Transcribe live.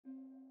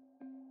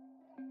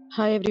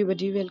Hi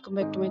everybody, welcome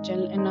back to my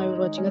channel and now you're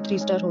watching a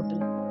 3-star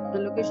hotel. The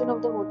location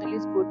of the hotel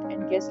is good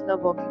and guests love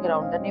walking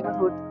around the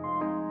neighborhood.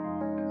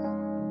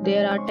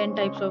 There are 10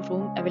 types of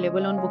room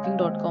available on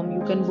booking.com.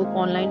 You can book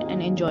online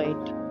and enjoy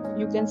it.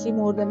 You can see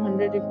more than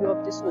 100 reviews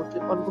of this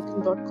hotel on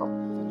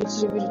booking.com.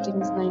 Its review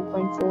rating is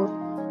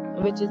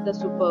 9.4, which is the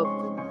superb.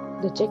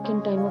 The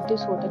check-in time of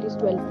this hotel is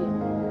 12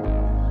 p.m.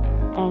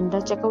 and the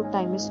checkout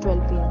time is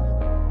 12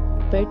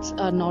 p.m. Pets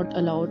are not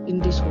allowed in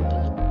this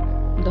hotel.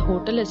 The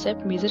hotel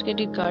accepts major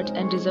credit cards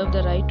and reserves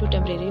the right to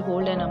temporarily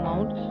hold an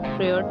amount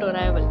prior to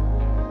arrival.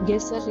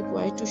 Guests are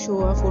required to show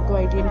a photo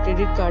ID and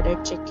credit card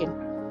at check-in.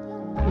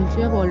 If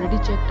you have already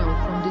checked out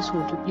from this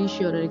hotel, please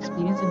share your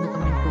experience in the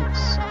comment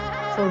box.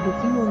 For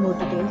booking or more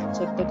details,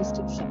 check the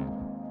description.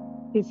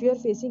 If you are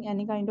facing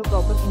any kind of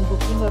problem in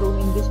booking a room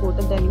in this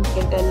hotel, then you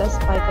can tell us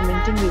by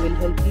commenting. We will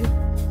help you.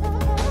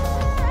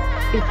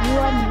 If you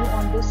are new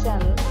on this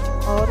channel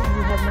or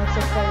you have not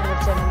subscribed our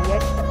channel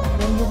yet,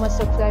 then you must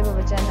subscribe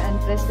our channel and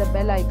press the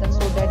bell icon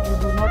so that you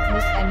do not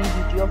miss any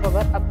video of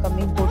our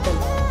upcoming hotel.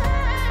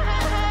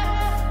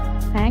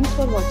 Thanks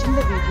for watching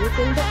the video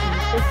till the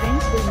end. So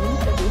friends, will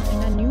meet again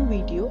in a new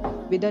video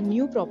with a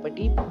new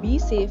property. Be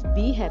safe,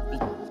 be happy.